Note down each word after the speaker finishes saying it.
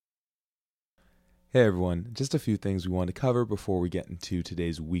Hey everyone, just a few things we want to cover before we get into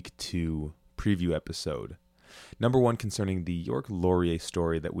today's week 2 preview episode. Number one, concerning the York Laurier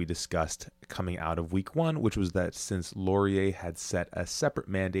story that we discussed coming out of week 1, which was that since Laurier had set a separate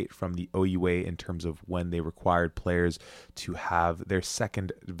mandate from the OUA in terms of when they required players to have their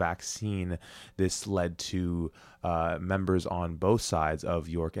second vaccine, this led to members on both sides of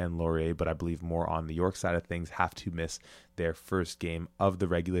York and Laurier, but I believe more on the York side of things, have to miss their first game of the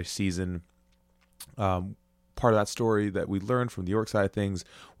regular season. Part of that story that we learned from the York side of things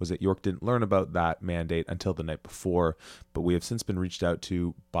was that York didn't learn about that mandate until the night before, but we have since been reached out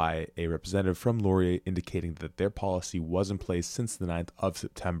to by a representative from Laurier indicating that their policy was in place since the 9th of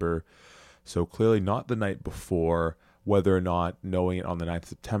September. So clearly not the night before. Whether or not knowing it on the 9th of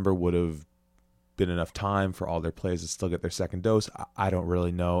September would have been enough time for all their players to still get their second dose, I don't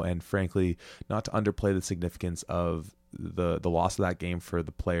really know. And frankly, not to underplay the significance of the loss of that game for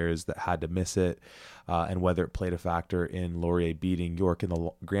the players that had to miss it, and whether it played a factor in Laurier beating York in the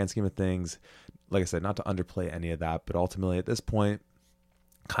grand scheme of things. Like I said, not to underplay any of that, but ultimately at this point,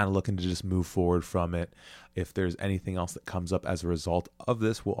 kind of looking to just move forward from it. If there's anything else that comes up as a result of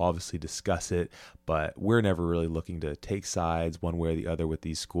this, we'll obviously discuss it, but we're never really looking to take sides one way or the other with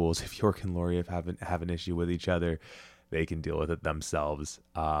these schools. If York and Laurier have an issue with each other, they can deal with it themselves.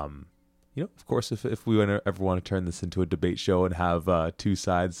 Of course, if we ever want to turn this into a debate show and have two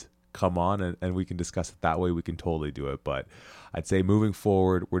sides come on and we can discuss it that way, we can totally do it. But I'd say moving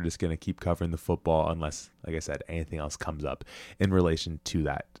forward, we're just going to keep covering the football unless, like I said, anything else comes up in relation to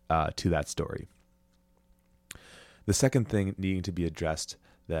that story. The second thing needing to be addressed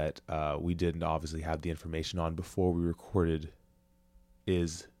that we didn't obviously have the information on before we recorded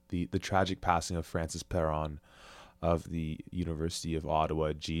is the tragic passing of Francis Perron of the University of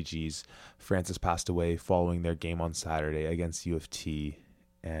Ottawa, GGs. Francis passed away following their game on Saturday against U of T,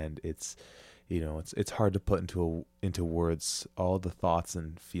 and it's hard to put into words all the thoughts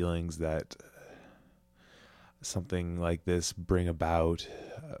and feelings that something like this bring about.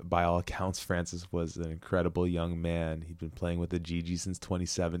 By all accounts, Francis was an incredible young man. He'd been playing with the GG since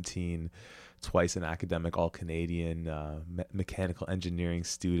 2017, twice an academic All-Canadian, mechanical engineering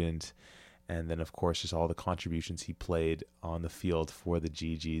student. And then, of course, just all the contributions he played on the field for the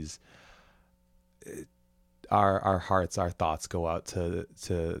GGs. Our hearts, our thoughts go out to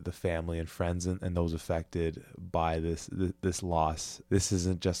the family and friends and those affected by this loss. This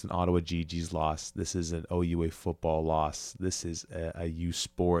isn't just an Ottawa GGs loss. This is an OUA football loss. This is a U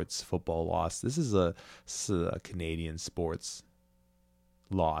Sports football loss. This is a Canadian sports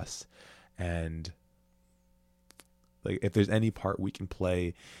loss. And like, if there's any part we can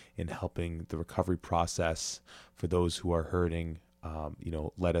play in helping the recovery process for those who are hurting,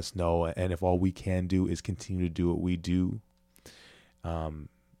 let us know. And if all we can do is continue to do what we do,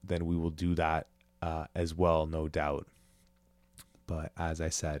 then we will do that as well, no doubt. But as I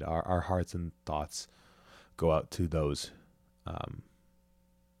said, our hearts and thoughts go out to those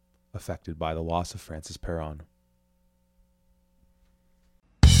affected by the loss of Francis Perron.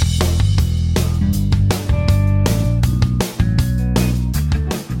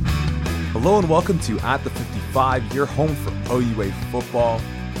 Hello and welcome to At the 55, your home for OUA football.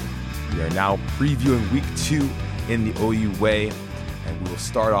 We are now previewing week 2 in the OUA, and we will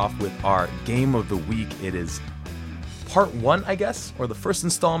start off with our game of the week. It is part 1, I guess, or the first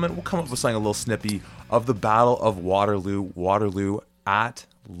installment. We'll come up with something a little snippy of the Battle of Waterloo. Waterloo at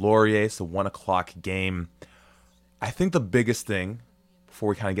Laurier. It's a 1 o'clock game. I think the biggest thing, before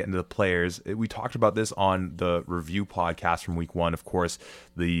we kind of get into the players, we talked about this on the review podcast from week 1. Of course,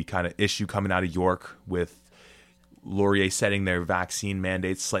 the kind of issue coming out of York with Laurier setting their vaccine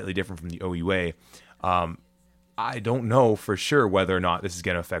mandates slightly different from the OUA. I don't know for sure whether or not this is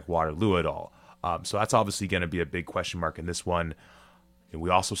going to affect Waterloo at all. So that's obviously going to be a big question mark in this one. And we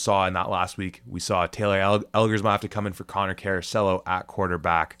also saw in that last week, we saw Taylor Elgers might have to come in for Connor Caracello at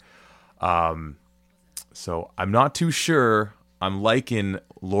quarterback. So I'm not too sure. I'm liking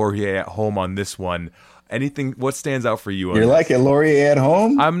Laurier at home on this one. What stands out for you? You're liking Laurier at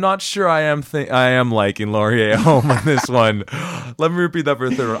home? I'm not sure I am liking Laurier at home on this one. Let me repeat that for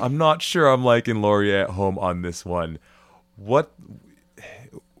a third one. I'm not sure I'm liking Laurier at home on this one. What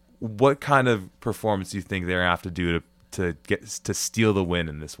kind of performance do you think they're going to have to do to steal the win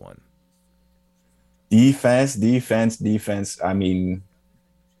in this one? Defense. I mean,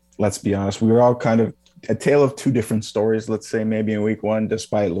 let's be honest. We were all kind of a tale of two different stories, let's say, maybe in week 1,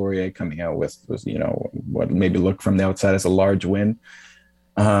 despite Laurier coming out with what maybe looked from the outside as a large win.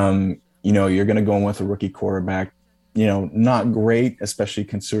 You're going to go in with a rookie quarterback, not great, especially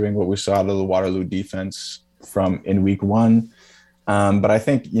considering what we saw out of the Waterloo defense from in week 1. But I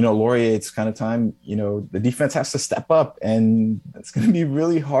think, Laurier, it's kind of time, the defense has to step up, and it's going to be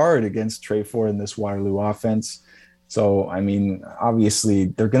really hard against Trey Ford in this Waterloo offense. So, I mean, obviously,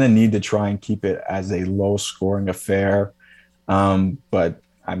 they're going to need to try and keep it as a low scoring affair. But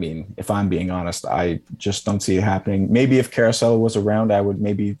I mean, if I'm being honest, I just don't see it happening. Maybe if Carousel was around, I would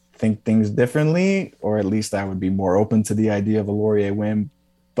maybe think things differently, or at least I would be more open to the idea of a Laurier win.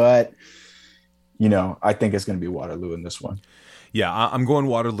 But, I think it's going to be Waterloo in this one. Yeah, I'm going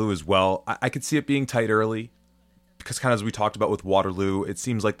Waterloo as well. I could see it being tight early because, kind of as we talked about with Waterloo, it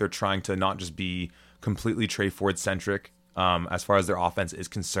seems like they're trying to not just be completely Trey Ford centric as far as their offense is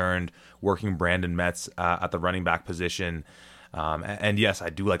concerned, working Brandon Metz at the running back position. And yes, I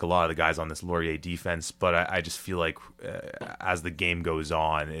do like a lot of the guys on this Laurier defense, but I just feel like as the game goes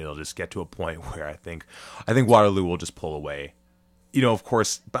on, it'll just get to a point where I think Waterloo will just pull away. Of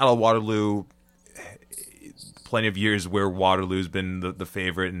course, Battle of Waterloo, plenty of years where Waterloo's been the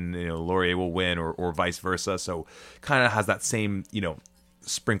favorite, and Laurier will win, or vice versa. So kind of has that same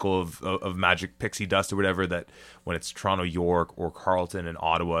sprinkle of magic pixie dust or whatever, that when it's Toronto, York, or Carleton and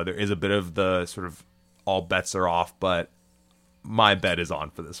Ottawa, there is a bit of the sort of all bets are off. But my bet is on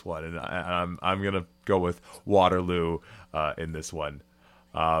for this one, and I'm gonna go with Waterloo in this one.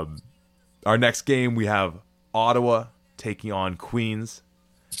 Our next game, we have Ottawa taking on Queens.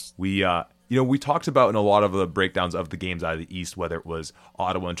 We talked about in a lot of the breakdowns of the games out of the East, whether it was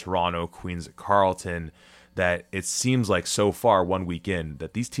Ottawa and Toronto, Queens and Carleton, that it seems like so far, 1 week in,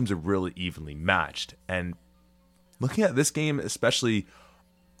 that these teams are really evenly matched. And looking at this game especially,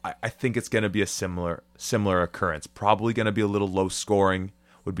 I think it's going to be a similar occurrence. Probably going to be a little low scoring,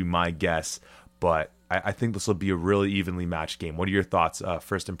 would be my guess. But I think this will be a really evenly matched game. What are your thoughts,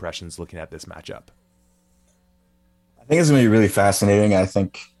 first impressions looking at this matchup? I think it's going to be really fascinating. I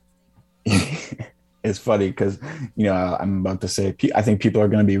think it's funny because, I'm about to say, I think people are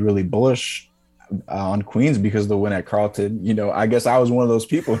going to be really bullish on Queens because of the win at Carleton. I guess I was one of those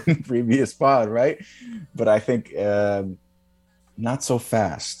people in the previous pod, right? But I think not so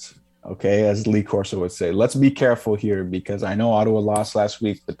fast, okay, as Lee Corso would say. Let's be careful here because I know Ottawa lost last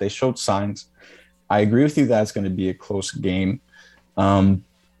week, but they showed signs. I agree with you that it's going to be a close game.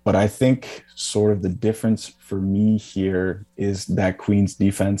 But I think sort of the difference for me here is that Queens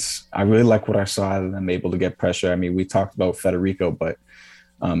defense. I really like what I saw out of them, able to get pressure. I mean, we talked about Federico, but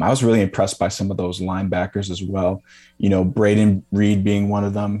I was really impressed by some of those linebackers as well. Braden Reed being one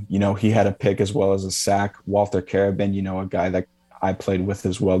of them. He had a pick as well as a sack. Walter Carabin, a guy that I played with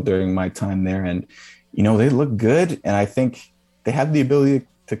as well during my time there. And, they look good. And I think they have the ability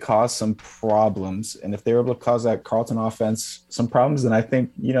to cause some problems. And if they're able to cause that Carleton offense some problems, then I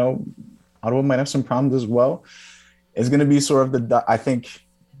think, Ottawa might have some problems as well. It's going to be sort of I think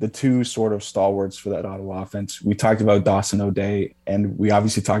the two sort of stalwarts for that Ottawa offense. We talked about Dawson O'Day, and we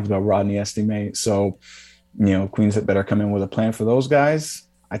obviously talked about Rodney Estime. So, Queens had better come in with a plan for those guys.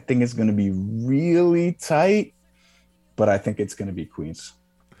 I think it's going to be really tight, but I think it's going to be Queens.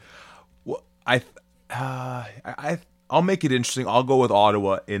 Well, I'll make it interesting. I'll go with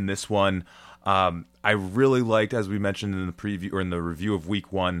Ottawa in this one. I really liked, as we mentioned in the preview or in the review of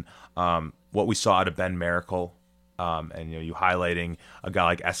Week 1, what we saw out of Ben Miracle. And you highlighting a guy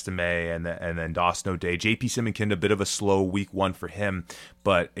like Estime and then Dawson O'Day. JP Simonkin, a bit of a slow week 1 for him,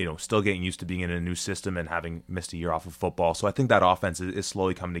 but still getting used to being in a new system and having missed a year off of football. So I think that offense is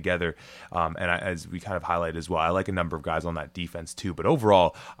slowly coming together. As we kind of highlighted as well, I like a number of guys on that defense too. But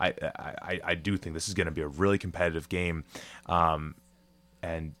overall, I do think this is going to be a really competitive game. I'll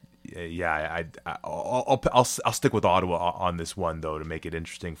stick with Ottawa on this one, though, to make it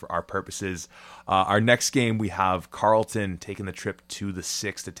interesting for our purposes. Our next game, we have Carleton taking the trip to the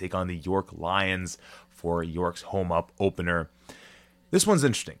 6 to take on the York Lions for York's home opener. This one's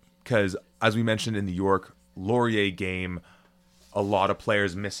interesting because, as we mentioned in the York Laurier game, a lot of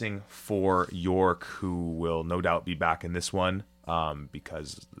players missing for York who will no doubt be back in this one.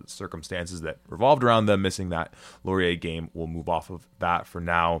 Because the circumstances that revolved around them missing that Laurier game will move off of that for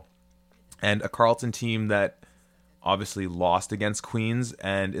now. And a Carleton team that obviously lost against Queens,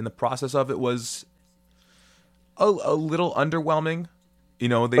 and in the process of it was a little underwhelming.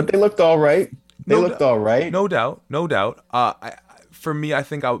 But they looked all right. All right. No doubt. For me, I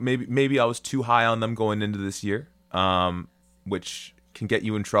think maybe I was too high on them going into this year, which can get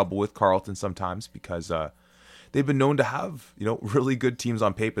you in trouble with Carleton sometimes because they've been known to have, really good teams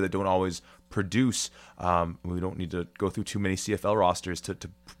on paper that don't always produce. We don't need to go through too many CFL rosters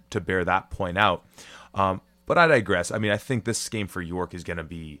to bear that point out. But I digress. I mean, I think this game for York is going to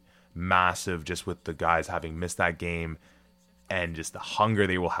be massive just with the guys having missed that game, and just the hunger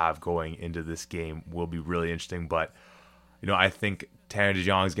they will have going into this game will be really interesting. But I think Tanner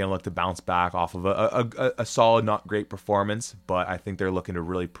DeJong is going to look to bounce back off of a solid, not great performance, but I think they're looking to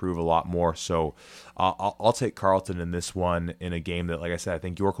really prove a lot more. So I'll take Carleton in this one, in a game that, like I said, I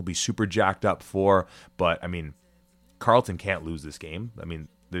think York will be super jacked up for. But I mean, Carleton can't lose this game. I mean,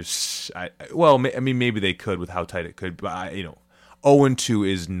 maybe they could with how tight it could, but 0-2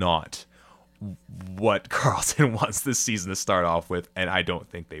 is not what Carleton wants this season to start off with, and I don't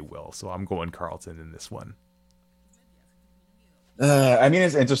think they will. So I'm going Carleton in this one. I mean,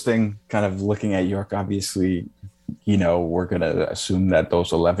 it's interesting kind of looking at York. Obviously, we're going to assume that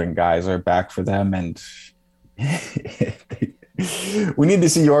those 11 guys are back for them. And we need to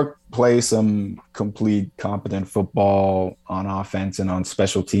see York play some complete, competent football on offense and on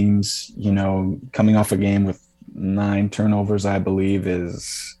special teams. Coming off a game with 9 turnovers, I believe, can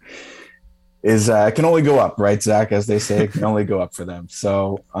only go up, right, Zach? As they say, it can only go up for them.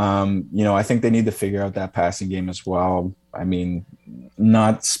 So, I think they need to figure out that passing game as well. I mean,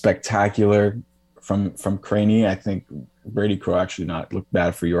 not spectacular from Craney. I think Brady Crow actually not looked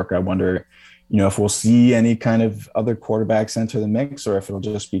bad for York. I wonder, if we'll see any kind of other quarterbacks enter the mix or if it'll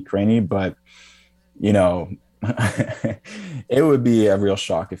just be Craney. But, it would be a real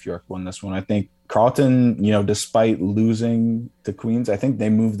shock if York won this one. I think Carleton, despite losing to Queens, I think they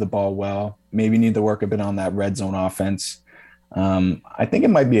moved the ball well. Maybe need to work a bit on that red zone offense. I think it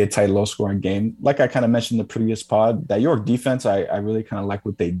might be a tight, low-scoring game. Like I kind of mentioned in the previous pod, that York defense, I really kind of like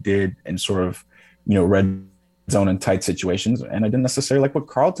what they did in sort of, red zone and tight situations. And I didn't necessarily like what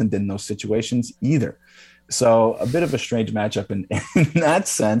Carleton did in those situations either. So a bit of a strange matchup in that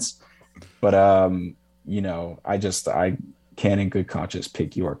sense. But, I can't in good conscience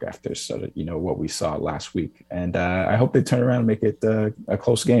pick York after what we saw last week. And I hope they turn around and make it a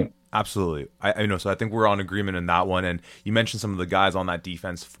close game. Absolutely. So I think we're on agreement in that one. And you mentioned some of the guys on that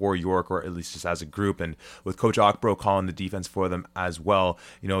defense for York, or at least just as a group. And with Coach Ockbro calling the defense for them as well,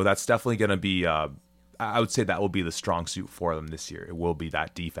 that's definitely going to be, I would say that will be the strong suit for them this year. It will be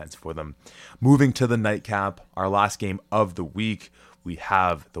that defense for them. Moving to the nightcap, our last game of the week, we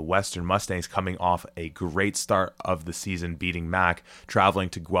have the Western Mustangs coming off a great start of the season, beating Mac, traveling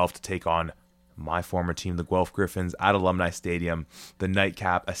to Guelph to take on my former team, the Guelph Griffins, at Alumni Stadium. The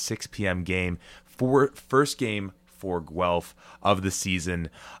nightcap, a 6 p.m. game, first game for Guelph of the season.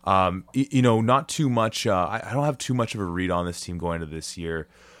 Not too much. I don't have too much of a read on this team going into this year.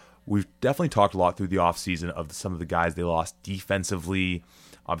 We've definitely talked a lot through the offseason of some of the guys they lost defensively.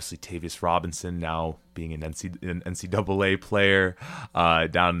 Obviously, Tavius Robinson now being an NCAA player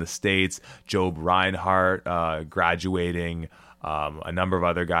down in the States. Job Reinhardt graduating. A number of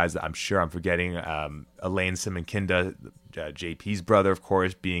other guys that I'm sure I'm forgetting. Elaine Simonkinda, JP's brother, of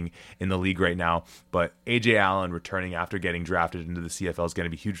course, being in the league right now. But AJ Allen returning after getting drafted into the CFL is going to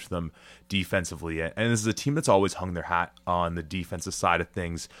be huge for them defensively. And this is a team that's always hung their hat on the defensive side of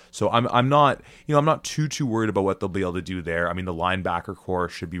things. So I'm not too worried about what they'll be able to do there. I mean, the linebacker core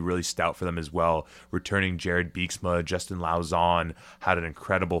should be really stout for them as well. Returning Jared Beeksma, Justin Lauzon had an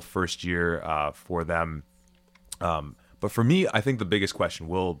incredible first year for them. But for me, I think the biggest question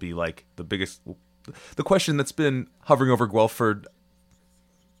will be the question that's been hovering over Guelph for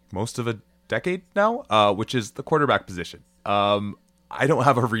most of a decade now, which is the quarterback position. I don't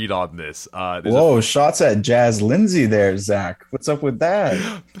have a read on this. Whoa, shots at Jazz Lindsay there, Zach. What's up with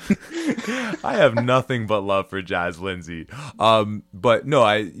that? I have nothing but love for Jazz Lindsay. But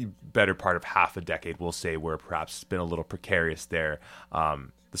no, better part of half a decade, we'll say, where perhaps it's been a little precarious there.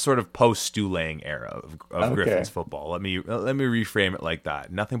 The sort of post-Stu Lang era of Griffins football. Let me reframe it like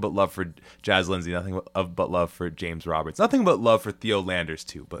that. Nothing but love for Jazz Lindsay. Nothing but love for James Roberts. Nothing but love for Theo Landers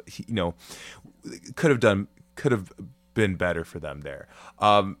too. But he, could have been better for them there.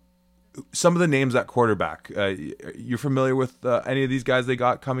 Some of the names at quarterback. You're familiar with any of these guys they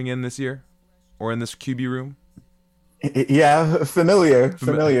got coming in this year, or in this QB room? Yeah, familiar.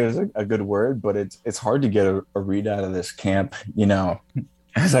 Familiar is a good word, but it's hard to get a read out of this camp.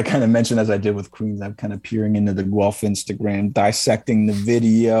 As I kind of mentioned, as I did with Queens, I'm kind of peering into the Guelph Instagram, dissecting the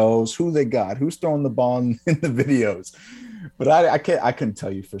videos, who they got, who's throwing the ball in the videos. But I couldn't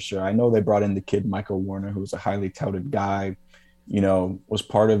tell you for sure. I know they brought in the kid, Michael Warner, who's a highly touted guy, was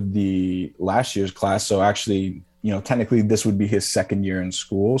part of the last year's class. So actually, technically this would be his second year in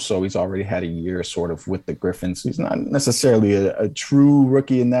school. So he's already had a year sort of with the Griffins. He's not necessarily a true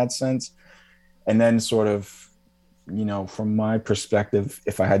rookie in that sense. And then sort of, from my perspective,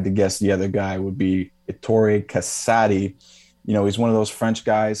 if I had to guess, the other guy would be Ettore Casati. He's one of those French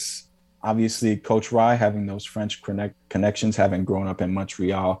guys. Obviously, Coach Rye having those French connections, having grown up in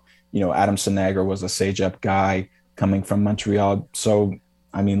Montreal. Adam Sinagra was a Sage Up guy coming from Montreal. So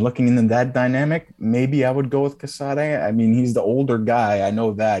I mean, looking into that dynamic, maybe I would go with Casade. I mean, he's the older guy. I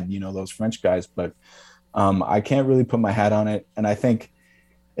know that, those French guys, but I can't really put my hat on it. And I think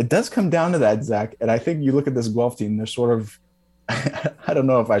it does come down to that, Zach. And I think you look at this Guelph team, they're sort of, I don't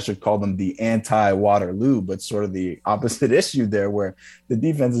know if I should call them the anti-Waterloo, but sort of the opposite issue there, where the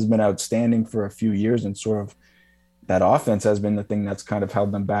defense has been outstanding for a few years and sort of that offense has been the thing that's kind of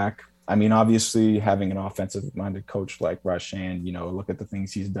held them back. I mean, obviously, having an offensive-minded coach like Rashan, look at the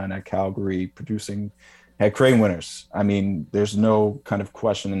things he's done at Calgary, producing head Crane winners. I mean, there's no kind of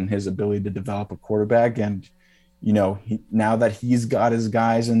question in his ability to develop a quarterback. And, now that he's got his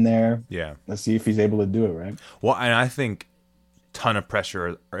guys in there, yeah, let's see if he's able to do it, right? Well, and I think ton of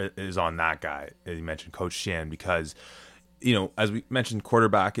pressure is on that guy, as you mentioned, Coach Shan, because as we mentioned,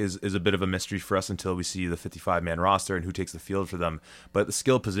 quarterback is a bit of a mystery for us until we see the 55-man roster and who takes the field for them. But the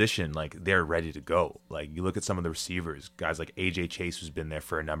skill position, like, they're ready to go. Like, you look at some of the receivers, guys like A.J. Chase, who's been there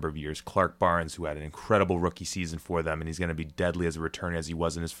for a number of years, Clark Barnes, who had an incredible rookie season for them, and he's going to be deadly as a returner as he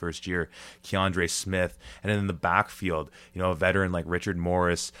was in his first year, Keandre Smith. And then in the backfield, a veteran like Richard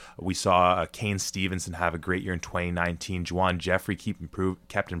Morris. We saw Kane Stevenson have a great year in 2019. Juwan Jeffrey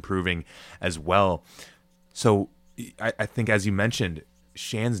kept improving as well. So I think, as you mentioned,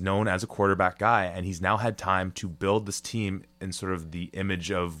 Shan's known as a quarterback guy, and he's now had time to build this team in sort of the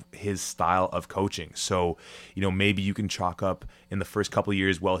image of his style of coaching. So, maybe you can chalk up in the first couple of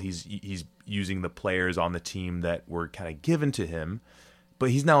years, well, he's using the players on the team that were kind of given to him, but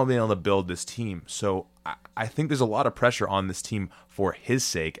he's now been able to build this team. So I think there's a lot of pressure on this team for his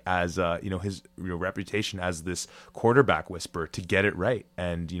sake, as his reputation as this quarterback whisperer, to get it right.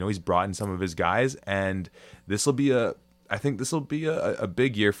 And he's brought in some of his guys, and I think this will be a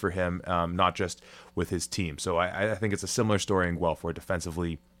big year for him, not just with his team. So I think it's a similar story in Guelph, where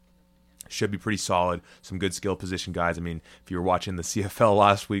defensively should be pretty solid. Some good skill position guys. I mean, if you were watching the CFL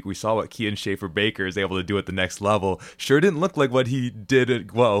last week, we saw what Kian Schaefer-Baker is able to do at the next level. Sure didn't look like what he did at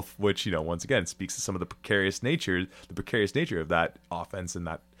Guelph, which, once again, speaks to some of the precarious nature of that offense and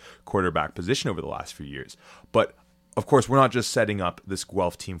that quarterback position over the last few years. But of course, we're not just setting up this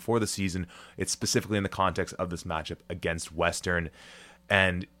Guelph team for the season. It's specifically in the context of this matchup against Western.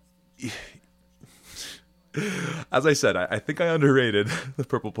 And as I said, I think I underrated the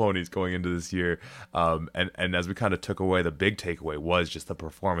Purple Ponies going into this year. And as we kind of took away, the big takeaway was just the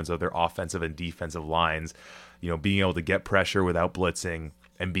performance of their offensive and defensive lines, being able to get pressure without blitzing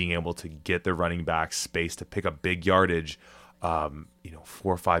and being able to get their running backs space to pick up big yardage, 4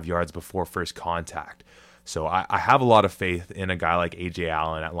 or 5 yards before first contact. So I have a lot of faith in a guy like A.J.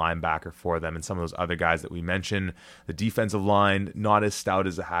 Allen at linebacker for them, and some of those other guys that we mentioned. The defensive line, not as stout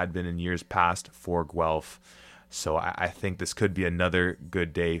as it had been in years past for Guelph. So I think this could be another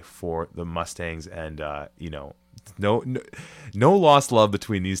good day for the Mustangs, and no lost love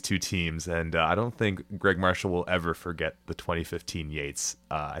between these two teams. And I don't think Greg Marshall will ever forget the 2015 Yates.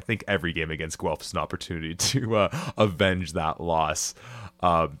 I think every game against Guelph is an opportunity to avenge that loss.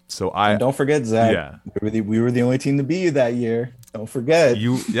 And don't forget, Zach. Yeah, we were the only team to beat you that year. Don't forget.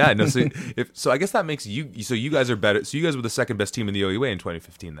 So I guess that makes you. So you guys are better. So you guys were the second best team in the OUA in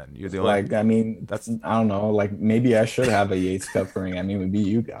 2015. Then you're the only. I don't know. Like, maybe I should have a Yates Cup ring. I mean, we beat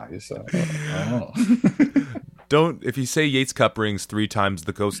you guys. So I don't know. If you say Yates Cup rings 3 times,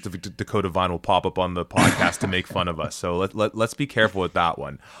 the Coast of Dakota Vine will pop up on the podcast to make fun of us. So let's be careful with that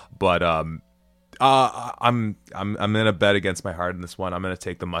one. But I'm gonna bet against my heart in this one. I'm gonna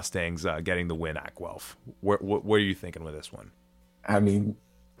take the Mustangs getting the win at Guelph. What are you thinking with this one? I mean,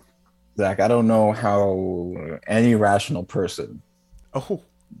 Zach, I don't know how any rational person,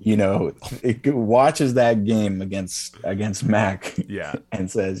 watches that game against Mac,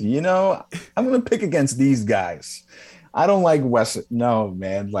 and says, I'm gonna pick against these guys. I don't like West. No,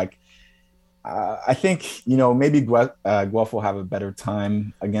 man. Like, I think, maybe Guelph will have a better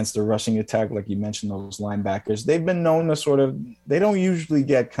time against the rushing attack. Like you mentioned, those linebackers, they've been known to they don't usually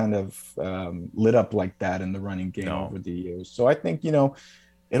get kind of lit up like that in the running game over the years. So I think,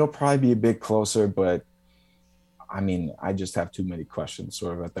 it'll probably be a bit closer, but I mean, I just have too many questions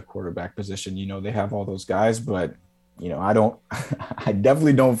sort of at the quarterback position. They have all those guys, but, I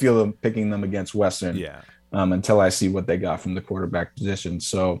definitely don't feel them picking them against Western. Yeah. Until I see what they got from the quarterback position.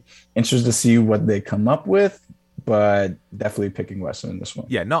 So interested to see what they come up with, but definitely picking Western in this one.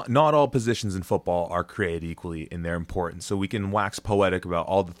 Yeah, not all positions in football are created equally in their importance. So we can wax poetic about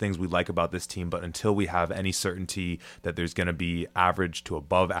all the things we like about this team, but until we have any certainty that there's going to be average to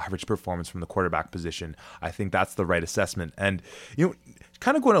above average performance from the quarterback position, I think that's the right assessment. And,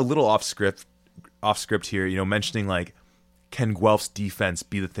 kind of going a little off script here, mentioning like can Guelph's defense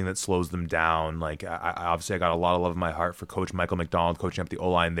be the thing that slows them down? Like, I obviously I got a lot of love in my heart for Coach Michael McDonald coaching up the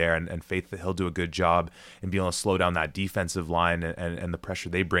O-line there, and faith that he'll do a good job in being able to slow down that defensive line and the pressure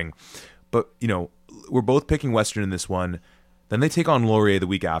they bring. But, we're both picking Western in this one. Then they take on Laurier the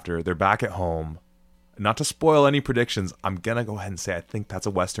week after. They're back at home. Not to spoil any predictions, I'm going to go ahead and say I think that's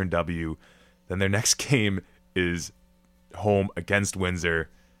a Western W. Then their next game is home against Windsor.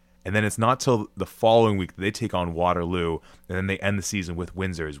 And then it's not till the following week that they take on Waterloo. And then they end the season with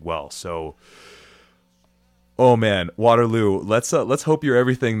Windsor as well. So, oh man, Waterloo, let's hope you're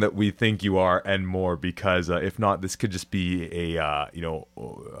everything that we think you are and more. Because if not, this could just be a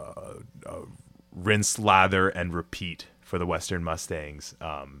rinse, lather, and repeat for the Western Mustangs.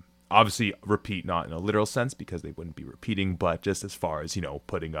 Obviously, repeat not in a literal sense because they wouldn't be repeating, but just as far as,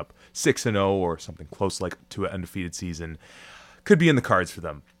 putting up 6-0 or something close like to an undefeated season could be in the cards for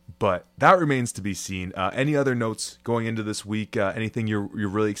them. But that remains to be seen. Any other notes going into this week? Anything you're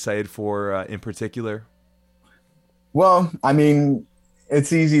really excited for in particular? Well, I mean,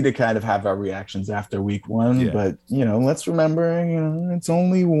 it's easy to kind of have our reactions after week one, but, let's remember, it's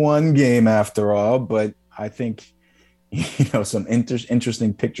only one game after all. But I think, some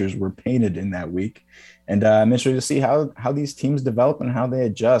interesting pictures were painted in that week. And I'm interested to see how these teams develop and how they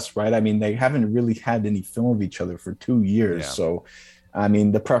adjust, right? I mean, they haven't really had any film of each other for 2 years. Yeah. So, I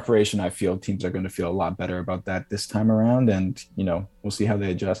mean, the preparation, I feel teams are going to feel a lot better about that this time around. And, we'll see how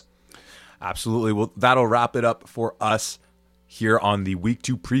they adjust. Absolutely. Well, that'll wrap it up for us here on the Week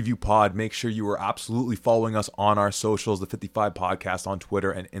 2 Preview Pod. Make sure you are absolutely following us on our socials, the 55 Podcast on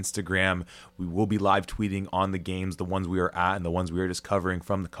Twitter and Instagram. We will be live tweeting on the games, the ones we are at and the ones we are just covering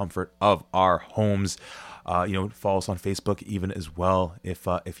from the comfort of our homes. Follow us on Facebook even as well.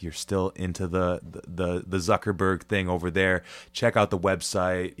 If you're still into the Zuckerberg thing over there, check out the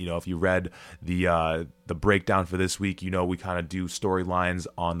website. If you read the breakdown for this week, we kind of do storylines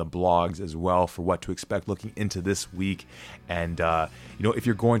on the blogs as well for what to expect looking into this week. And if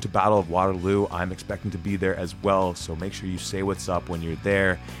you're going to Battle of Waterloo, I'm expecting to be there as well. So make sure you say what's up when you're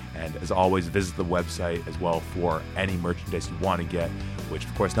there. And as always, visit the website as well for any merchandise you want to get, which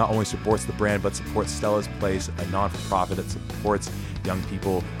of course not only supports the brand, but supports Stella's Place, a non-for-profit that supports young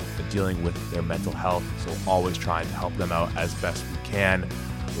people dealing with their mental health. So always trying to help them out as best we can.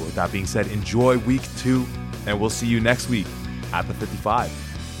 But with that being said, enjoy week 2, and we'll see you next week at the 55.